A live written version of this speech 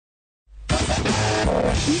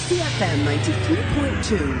ECFM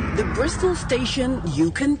 93.2, the Bristol station you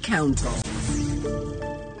can count on.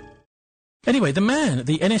 Anyway, the man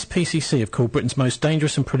the NSPCC have called Britain's most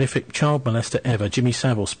dangerous and prolific child molester ever, Jimmy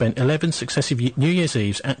Savile, spent 11 successive New Year's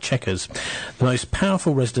Eves at Chequers, the most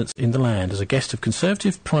powerful residence in the land, as a guest of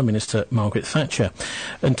Conservative Prime Minister Margaret Thatcher.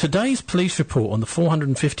 And today's police report on the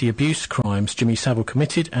 450 abuse crimes Jimmy Savile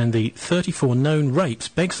committed and the 34 known rapes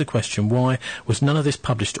begs the question, why was none of this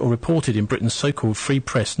published or reported in Britain's so-called free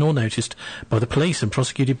press, nor noticed by the police and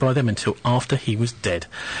prosecuted by them until after he was dead?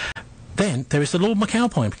 Then there is the Lord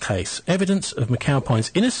McAlpine case. Evidence of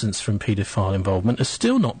McAlpine's innocence from paedophile involvement has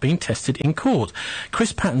still not been tested in court.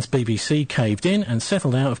 Chris Patton's BBC caved in and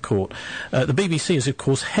settled out of court. The BBC is, of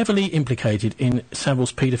course, heavily implicated in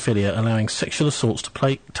Savile's paedophilia, allowing sexual assaults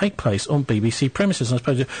to take place on BBC premises. And I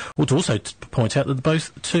suppose I ought to also point out that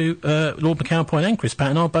both Lord McAlpine and Chris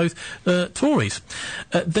Patton are both Tories.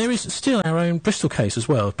 There is still our own Bristol case as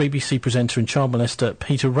well. BBC presenter and child molester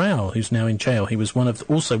Peter Rowell, who's now in jail. He was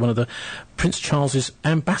also one of the Prince Charles's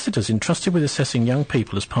ambassadors entrusted with assessing young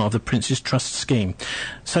people as part of the Prince's Trust scheme.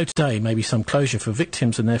 So today, maybe some closure for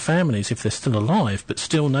victims and their families if they're still alive, but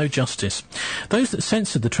still no justice. Those that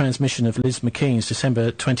censored the transmission of Liz McKean's December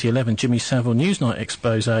 2011 Jimmy Savile Newsnight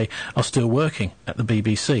expose are still working at the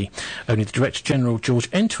BBC. Only the Director General George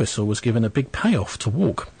Entwistle was given a big payoff to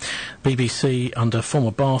walk. BBC, under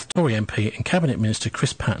former Bath Tory MP and Cabinet Minister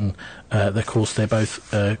Chris Patton, of course they're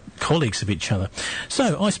both colleagues of each other.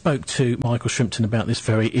 So I spoke to Michael Shrimpton about this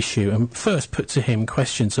very issue and first put to him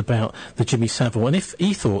questions about the Jimmy Savile and if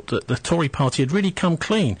he thought that the Tory party had really come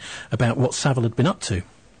clean about what Savile had been up to.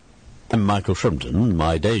 I'm Michael Shrimpton.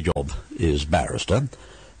 My day job is barrister.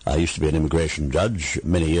 I used to be an immigration judge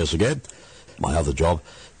many years ago. My other job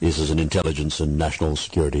is as an intelligence and national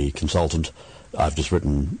security consultant. I've just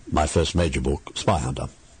written my first major book, Spy Hunter.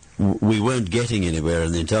 We weren't getting anywhere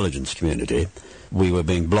in the intelligence community. We were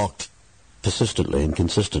being blocked persistently and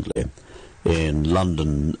consistently in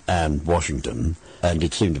London and Washington, and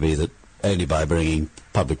it seemed to me that only by bringing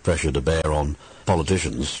public pressure to bear on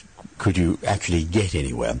politicians could you actually get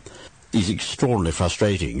anywhere. It's extraordinarily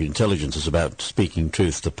frustrating. Intelligence is about speaking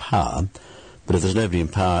truth to power, but if there's nobody in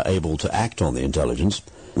power able to act on the intelligence,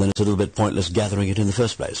 then it's a little bit pointless gathering it in the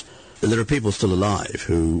first place. There are people still alive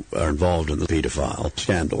who are involved in the paedophile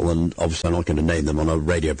scandal, and obviously I'm not going to name them on a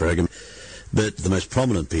radio programme, but the most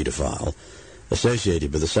prominent paedophile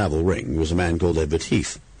associated with the Savile ring was a man called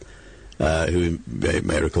Heath, who you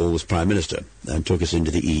may recall was Prime Minister and took us into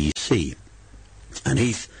the EEC. And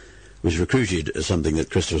Heath was recruited as something that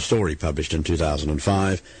Christopher Story published in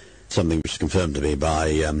 2005, something which was confirmed to me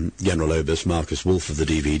by General Obus Marcus Wolf of the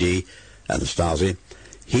DVD and the Stasi.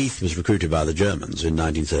 Heath was recruited by the Germans in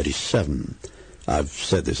 1937. I've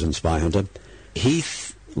said this in Spy Hunter.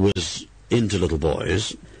 Heath was into little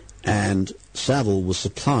boys, and Savile was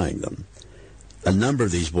supplying them. A number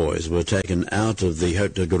of these boys were taken out of the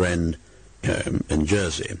Haute de Garenne home in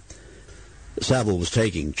Jersey. Savile was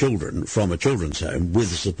taking children from a children's home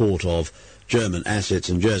with the support of German assets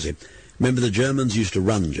in Jersey. Remember, the Germans used to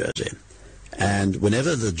run Jersey, and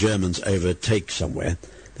whenever the Germans overtake somewhere,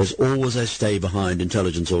 there's always a stay-behind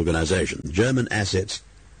intelligence organisation. German assets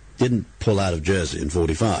didn't pull out of Jersey in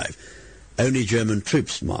 1945. Only German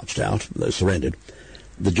troops marched out, they surrendered.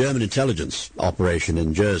 The German intelligence operation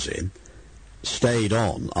in Jersey stayed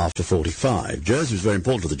on after 1945. Jersey was very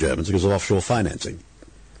important to the Germans because of offshore financing,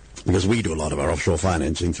 because we do a lot of our offshore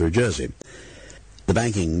financing through Jersey. The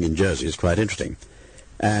banking in Jersey is quite interesting.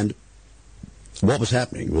 And what was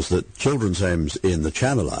happening was that children's homes in the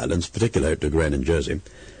Channel Islands, particularly at de Garenne in Jersey,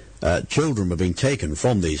 children were being taken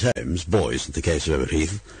from these homes, boys, in the case of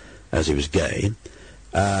Heath, as he was gay,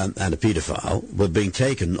 and a paedophile, were being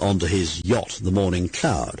taken onto his yacht, the Morning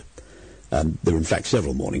Cloud. There were in fact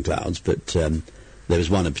several Morning Clouds, but there was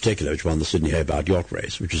one in particular which won the Sydney Hobart Yacht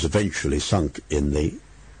Race, which was eventually sunk in the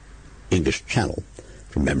English Channel,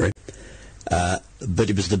 from memory. But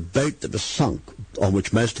it was the boat that was sunk on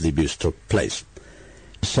which most of the abuse took place.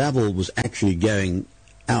 Savile was actually going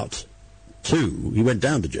out he went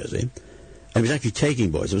down to Jersey, and he was actually taking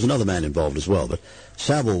boys. There was another man involved as well, but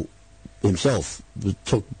Savile himself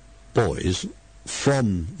took boys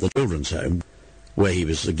from the children's home, where he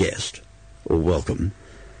was a guest, or welcome,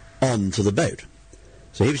 onto the boat.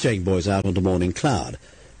 So he was taking boys out onto Morning Cloud.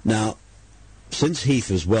 Now, since Heath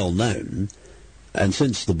was well known, and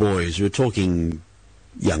since the boys were talking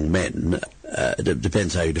young men, it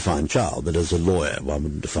depends how you define child, but as a lawyer one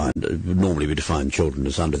would normally we define children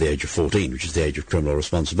as under the age of 14, which is the age of criminal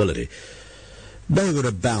responsibility. They were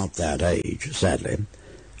about that age, sadly,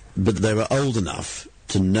 but they were old enough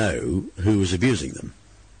to know who was abusing them.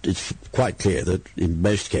 it's quite clear that in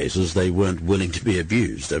most cases they weren't willing to be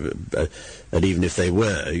abused. And even if they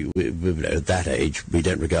were, at that age, we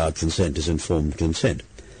don't regard consent as informed consent.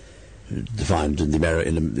 Defined in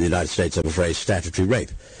the United States of a phrase, statutory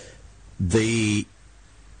rape. The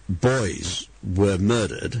boys were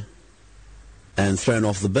murdered and thrown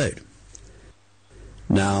off the boat.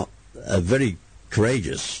 Now, a very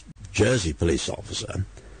courageous Jersey police officer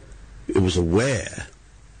who was aware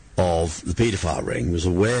of the paedophile ring, was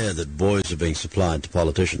aware that boys were being supplied to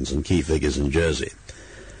politicians and key figures in Jersey,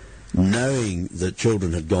 knowing that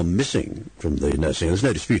children had gone missing from the nursing home. There's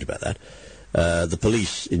no dispute about that. The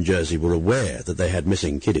police in Jersey were aware that they had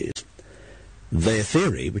missing kiddies. Their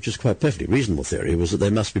theory, which is quite perfectly reasonable theory, was that they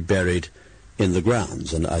must be buried in the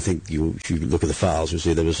grounds. And I think if you look at the files, you'll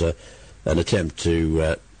see there was an attempt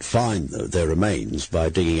to find their remains by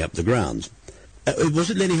digging up the grounds. Was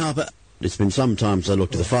it Lenny Harper? It's been some time since I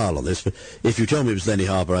looked at the file on this, but if you told me it was Lenny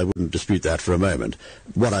Harper, I wouldn't dispute that for a moment.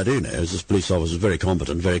 What I do know is this police officer was very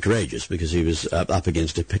competent, very courageous, because he was up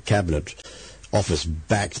against a cabinet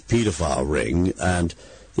office-backed paedophile ring, and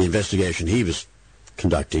the investigation he was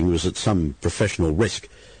conducting was at some professional risk,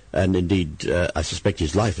 and indeed I suspect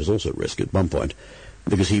his life was also at risk at one point,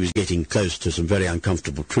 because he was getting close to some very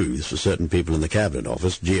uncomfortable truths for certain people in the cabinet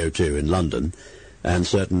office, GO2 in London, and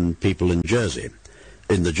certain people in Jersey,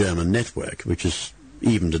 in the German network, which is,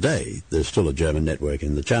 even today, there's still a German network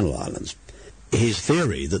in the Channel Islands. His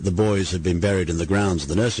theory that the boys had been buried in the grounds of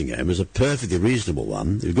the nursing home is a perfectly reasonable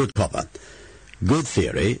one, a good copper. Good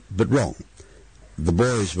theory, but wrong. The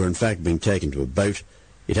boys were in fact being taken to a boat.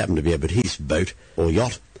 It happened to be Edward Heath's boat, or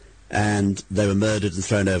yacht, and they were murdered and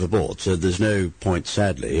thrown overboard. So there's no point,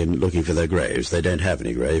 sadly, in looking for their graves. They don't have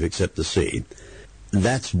any grave except the sea.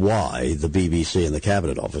 That's why the BBC and the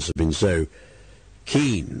Cabinet Office have been so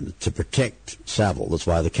keen to protect Savile. That's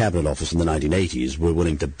why the Cabinet Office in the 1980s were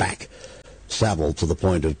willing to back Savile to the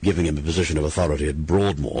point of giving him a position of authority at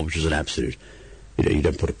Broadmoor, which is an absolute... You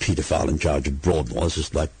don't put a paedophile in charge of Broadmoor. It's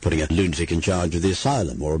just like putting a lunatic in charge of the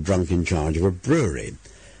asylum, or a drunk in charge of a brewery,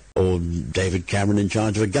 or David Cameron in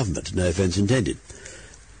charge of a government, no offence intended.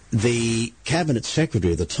 The Cabinet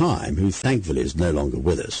Secretary at the time, who thankfully is no longer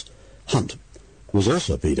with us, Hunt, was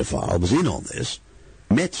also a paedophile, was in on this,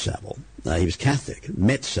 met Savile. He was Catholic,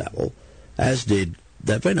 met Savile, as did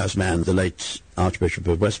that very nice man, the late Archbishop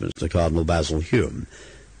of Westminster, Cardinal Basil Hume.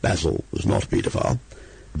 Basil was not a paedophile,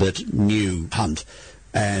 but knew Hunt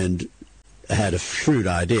and had a shrewd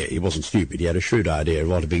idea. He wasn't stupid. He had a shrewd idea of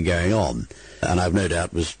what had been going on, and I've no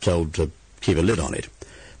doubt was told to keep a lid on it.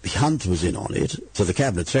 Hunt was in on it, so the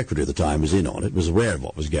Cabinet Secretary at the time was in on it, was aware of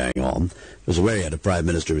what was going on, was aware he had a Prime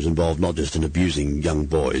Minister who was involved not just in abusing young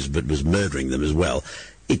boys, but was murdering them as well.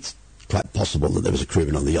 It's quite possible that there was a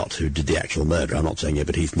crewman on the yacht who did the actual murder. I'm not saying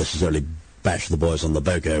Edward Heath necessarily bashed the boys on the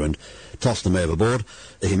boko and tossed them overboard.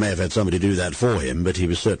 He may have had somebody do that for him, but he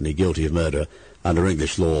was certainly guilty of murder under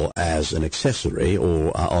English law as an accessory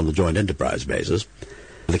or on a joint enterprise basis.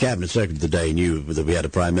 The Cabinet Secretary of the day knew that we had a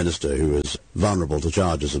Prime Minister who was vulnerable to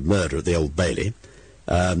charges of murder at the Old Bailey.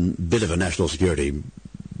 Bit of a national security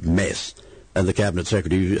mess. And the Cabinet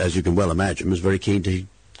Secretary, as you can well imagine, was very keen to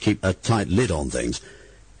keep a tight lid on things.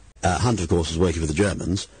 Hunt, of course, was working for the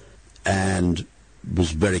Germans and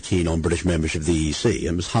was very keen on British membership of the EEC,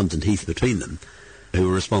 and it was Hunt and Heath between them who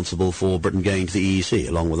were responsible for Britain going to the EEC,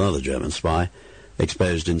 along with another German spy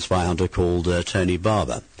exposed in Spy Hunter called Tony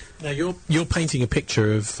Barber. Now, you're painting a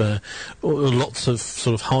picture of lots of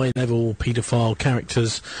sort of high-level paedophile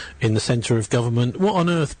characters in the centre of government. What on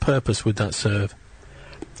earth purpose would that serve?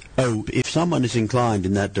 Oh, if someone is inclined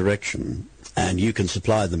in that direction and you can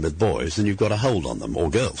supply them with boys, then you've got a hold on them,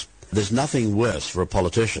 or girls. There's nothing worse for a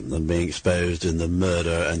politician than being exposed in the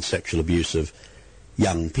murder and sexual abuse of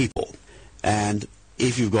young people. And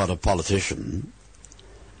if you've got a politician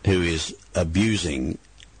who is abusing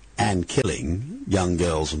and killing young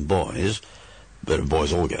girls and boys, but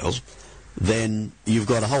boys or girls, then you've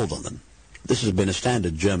got a hold on them. This has been a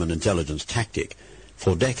standard German intelligence tactic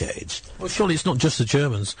for decades. Well, surely it's not just the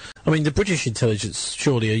Germans. I mean, the British intelligence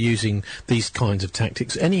surely are using these kinds of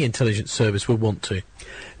tactics. Any intelligence service will want to.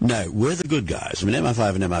 No, we're the good guys. I mean,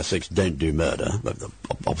 MI5 and MI6 don't do murder.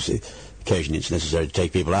 Obviously, occasionally it's necessary to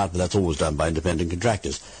take people out, but that's always done by independent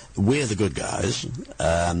contractors. We're the good guys.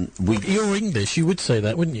 You're English, you would say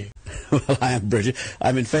that, wouldn't you? Well, I am British.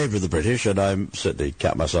 I'm in favour of the British, and I certainly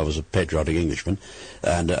count myself as a patriotic Englishman,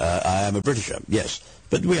 and I am a Britisher, yes.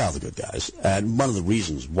 But we are the good guys, and one of the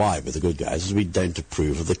reasons why we're the good guys is we don't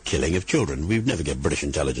approve of the killing of children. We've never get British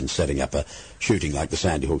intelligence setting up a shooting like the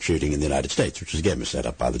Sandy Hook shooting in the United States, which again was set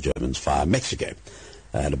up by the Germans via Mexico,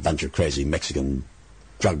 and a bunch of crazy Mexican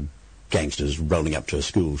drug gangsters rolling up to a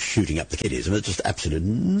school, shooting up the kiddies. I mean, it's just absolute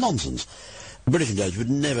nonsense. British intelligence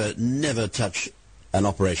would never touch an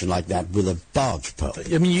operation like that with a barge pole.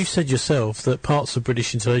 I mean, you said yourself that parts of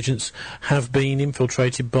British intelligence have been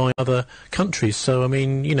infiltrated by other countries. So, I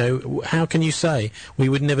mean, you know, how can you say we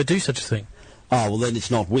would never do such a thing? Ah, well, then it's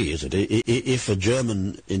not we, is it? If a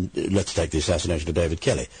German... let's take the assassination of David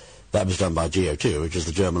Kelly. That was done by GO2, which is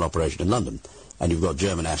the German operation in London. And you've got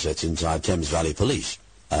German assets inside Thames Valley Police,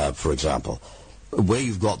 for example. Where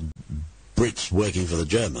you've got Brits working for the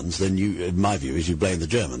Germans, then you, in my view, is you blame the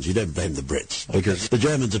Germans. You don't blame the Brits, because the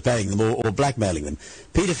Germans are paying them or blackmailing them.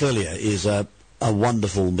 Paedophilia is a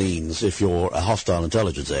wonderful means, if you're a hostile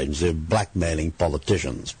intelligence agency, of blackmailing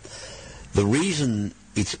politicians. The reason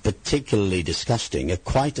it's particularly disgusting,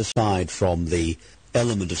 quite aside from the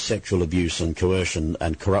element of sexual abuse and coercion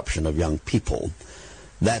and corruption of young people,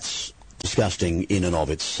 that's disgusting in and of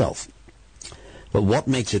itself. But what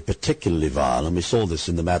makes it particularly vile, and we saw this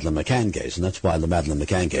in the Madeleine McCann case, and that's why the Madeleine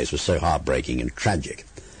McCann case was so heartbreaking and tragic.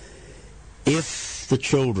 If the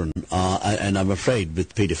children are, and I'm afraid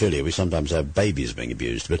with paedophilia we sometimes have babies being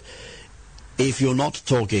abused, but if you're not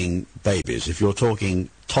talking babies, if you're talking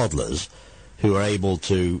toddlers who are able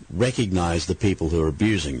to recognize the people who are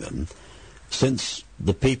abusing them, since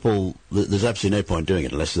the people, there's absolutely no point doing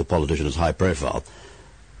it unless the politician is high profile.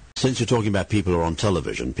 Since you're talking about people who are on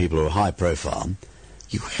television, people who are high profile,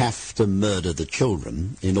 you have to murder the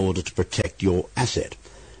children in order to protect your asset.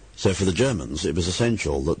 So for the Germans, it was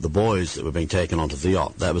essential that the boys that were being taken onto the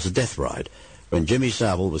yacht, that was a death ride. When Jimmy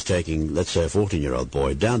Savile was taking, let's say, a 14-year-old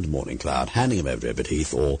boy down to Morning Cloud, handing him over to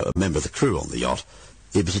Heath or a member of the crew on the yacht,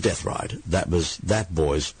 it was a death ride. That was that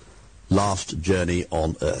boy's last journey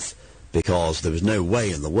on Earth, because there was no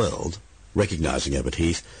way in the world, recognising Herbert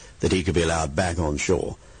Heath, that he could be allowed back on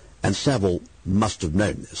shore. And Savile must have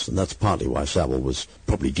known this, and that's partly why Savile was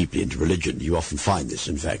probably deeply into religion. You often find this,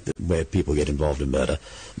 in fact, that where people get involved in murder,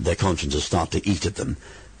 their consciences start to eat at them,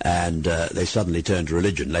 and they suddenly turn to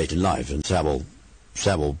religion late in life. And Savile,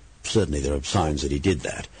 certainly there are signs that he did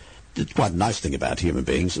that. It's quite a nice thing about human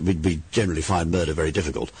beings. We generally find murder very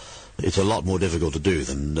difficult. It's a lot more difficult to do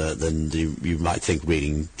than you might think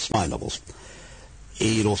reading spy novels.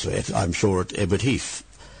 He'd also, I'm sure, at Edward Heath,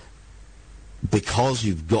 because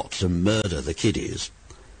you've got to murder the kiddies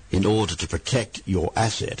in order to protect your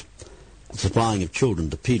asset, supplying of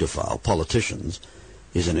children to paedophile politicians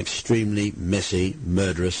is an extremely messy,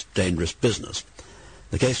 murderous, dangerous business.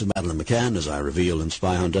 The case of Madeleine McCann, as I reveal in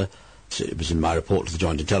Spy Hunter, it was in my report to the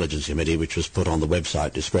Joint Intelligence Committee, which was put on the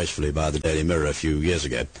website disgracefully by the Daily Mirror a few years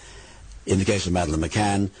ago. In the case of Madeleine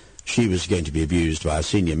McCann, she was going to be abused by a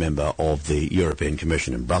senior member of the European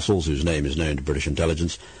Commission in Brussels, whose name is known to British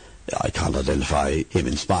intelligence. I can't identify him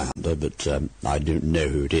in Spy Hunter, but I do know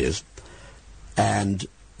who it is. And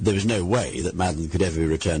there was no way that Madeleine could ever be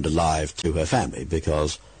returned alive to her family,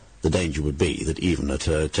 because the danger would be that even at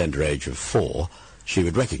her tender age of 4, she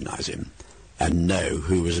would recognise him and know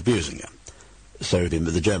who was abusing her. So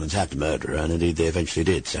the Germans had to murder her, and indeed they eventually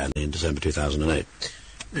did, sadly, in December 2008.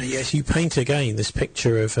 Yes, you paint again this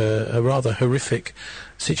picture of a rather horrific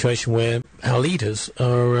situation where our leaders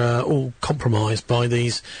are all compromised by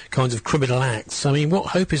these kinds of criminal acts. I mean, what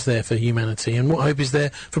hope is there for humanity, and what hope is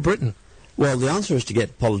there for Britain? Well, the answer is to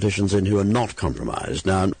get politicians in who are not compromised.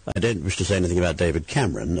 Now, I don't wish to say anything about David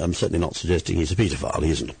Cameron. I'm certainly not suggesting he's a paedophile.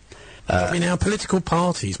 He isn't. I mean, our political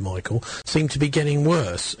parties, Michael, seem to be getting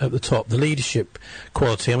worse at the top. The leadership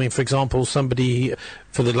quality. I mean, for example, somebody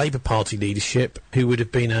for the Labour Party leadership who would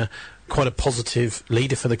have been quite a positive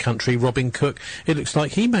leader for the country, Robin Cook, it looks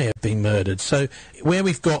like he may have been murdered. So where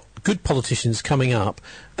we've got good politicians coming up,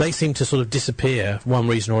 they seem to sort of disappear for one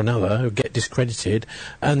reason or another, or get discredited,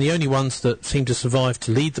 and the only ones that seem to survive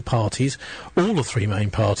to lead the parties, all the three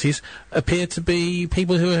main parties, appear to be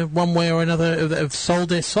people who have one way or another have sold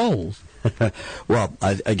their souls. Well,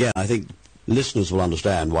 I think listeners will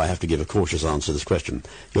understand why I have to give a cautious answer to this question.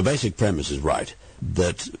 Your basic premise is right,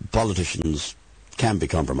 that politicians can be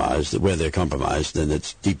compromised, that where they're compromised, then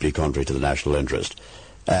it's deeply contrary to the national interest.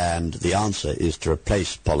 And the answer is to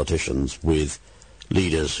replace politicians with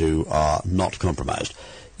leaders who are not compromised.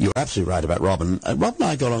 You're absolutely right about Robin. Robin and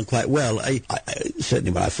I got on quite well.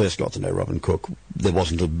 Certainly when I first got to know Robin Cook, there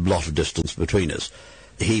wasn't a lot of distance between us.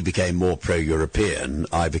 He became more pro-European.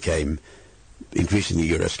 I became increasingly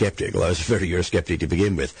Eurosceptic. I was very Eurosceptic to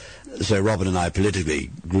begin with. So Robin and I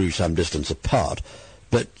politically grew some distance apart.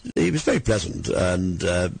 But he was very pleasant, and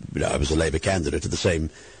I was a Labour candidate at the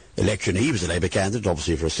same election. He was a Labour candidate,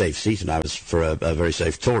 obviously for a safe seat, and I was for a very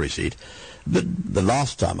safe Tory seat. But the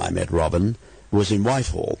last time I met Robin was in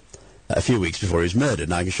Whitehall, a few weeks before he was murdered,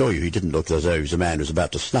 and I can assure you he didn't look as though he was a man who was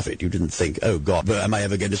about to snuff it. You didn't think, oh, God, but am I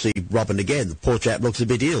ever going to see Robin again? The poor chap looks a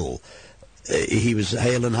bit ill. He was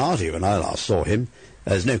hale and hearty when I last saw him.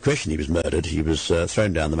 There's no question he was murdered. He was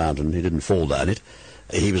thrown down the mountain. He didn't fall down it.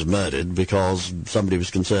 He was murdered because somebody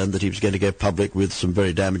was concerned that he was going to go public with some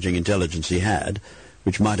very damaging intelligence he had,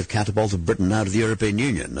 which might have catapulted Britain out of the European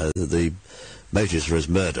Union. The motives for his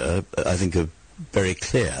murder, I think, are very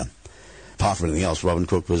clear. Apart from anything else, Robin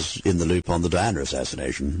Cook was in the loop on the Diana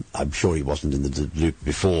assassination. I'm sure he wasn't in the loop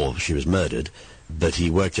before she was murdered, but he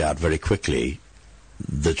worked out very quickly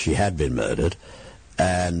that she had been murdered,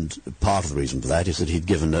 and part of the reason for that is that he'd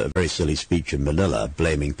given a very silly speech in Manila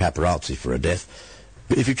blaming paparazzi for her death.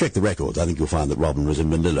 If you check the records, I think you'll find that Robin was in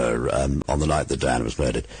Manila on the night that Diana was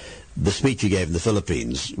murdered. The speech he gave in the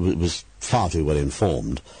Philippines was far too well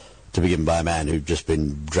informed to be given by a man who'd just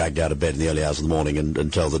been dragged out of bed in the early hours of the morning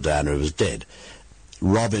and told that Diana was dead.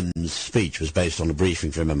 Robin's speech was based on a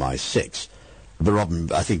briefing from MI6, but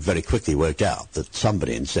Robin, I think, very quickly worked out that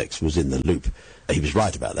somebody in 6 was in the loop. He was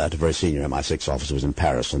right about that. A very senior MI6 officer was in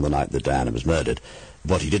Paris on the night that Diana was murdered.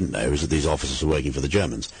 What he didn't know was that these officers were working for the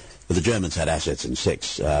Germans. But the Germans had assets in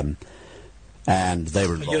 6, and they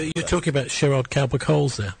were involved. You're talking about Sherard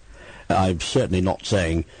Cowper-Coles there? I'm certainly not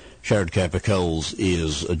saying Sherard Cowper-Coles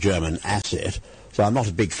is a German asset, so I'm not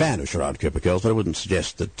a big fan of Sherard Cowper-Coles, but I wouldn't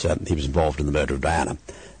suggest that he was involved in the murder of Diana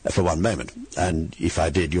for one moment. And if I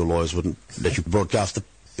did, your lawyers wouldn't let you broadcast the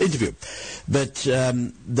interview. But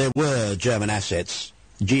there were German assets,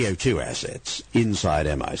 GO2 assets, inside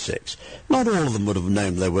MI6. Not all of them would have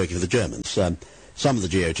known they were working for the Germans. Some of the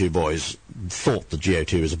GO2 boys thought the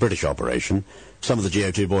GO2 was a British operation. Some of the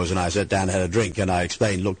GO2 boys and I sat down and had a drink, and I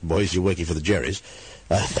explained, look, boys, you're working for the Jerrys.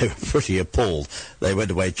 They were pretty appalled. They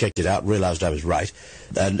went away, checked it out, realised I was right,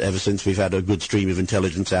 and ever since we've had a good stream of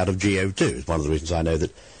intelligence out of GO2. It's one of the reasons I know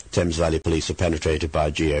that Thames Valley Police are penetrated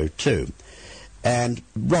by GO2. And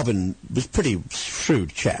Robin was a pretty shrewd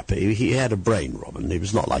chap. He had a brain, Robin. He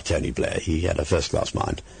was not like Tony Blair. He had a first-class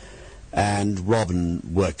mind. And Robin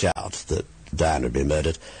worked out that Diana had been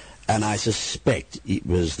murdered, and I suspect it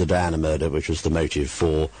was the Diana murder which was the motive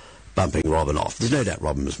for bumping Robin off. There's no doubt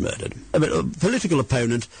Robin was murdered. But a political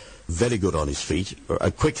opponent, very good on his feet,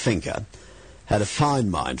 a quick thinker, had a fine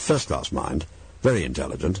mind, first-class mind, very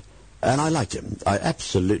intelligent, and I liked him. I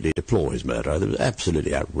absolutely deplore his murder. It was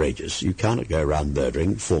absolutely outrageous. You cannot go around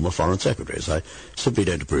murdering former foreign secretaries. I simply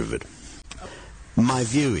don't approve of it. My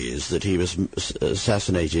view is that he was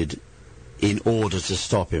assassinated in order to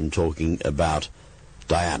stop him talking about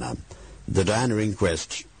Diana. The Diana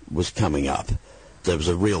inquest was coming up. There was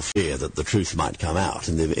a real fear that the truth might come out.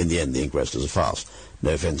 In the end, the inquest was a farce.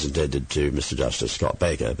 No offence intended to Mr. Justice Scott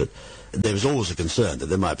Baker, but there was always a concern that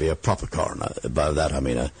there might be a proper coroner. By that I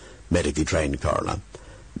mean a medically trained coroner,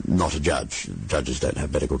 not a judge. Judges don't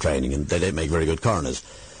have medical training, and they don't make very good coroners.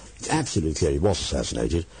 It's absolutely clear he was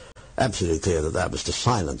assassinated. Absolutely clear that that was to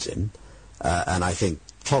silence him, and I think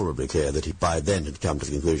tolerably clear that he by then had come to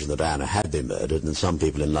the conclusion that Diana had been murdered, and some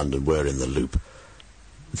people in London were in the loop.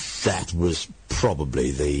 That was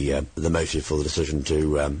probably the motive for the decision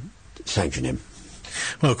to sanction him.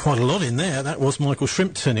 Well, quite a lot in there. That was Michael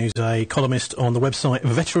Shrimpton, who's a columnist on the website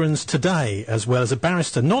Veterans Today, as well as a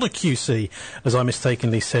barrister, not a QC, as I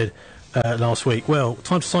mistakenly said last week. Well,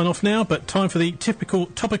 time to sign off now, but time for the typical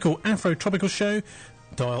topical Afro-Tropical show.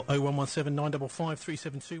 Dial 0117 955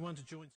 3721 to join.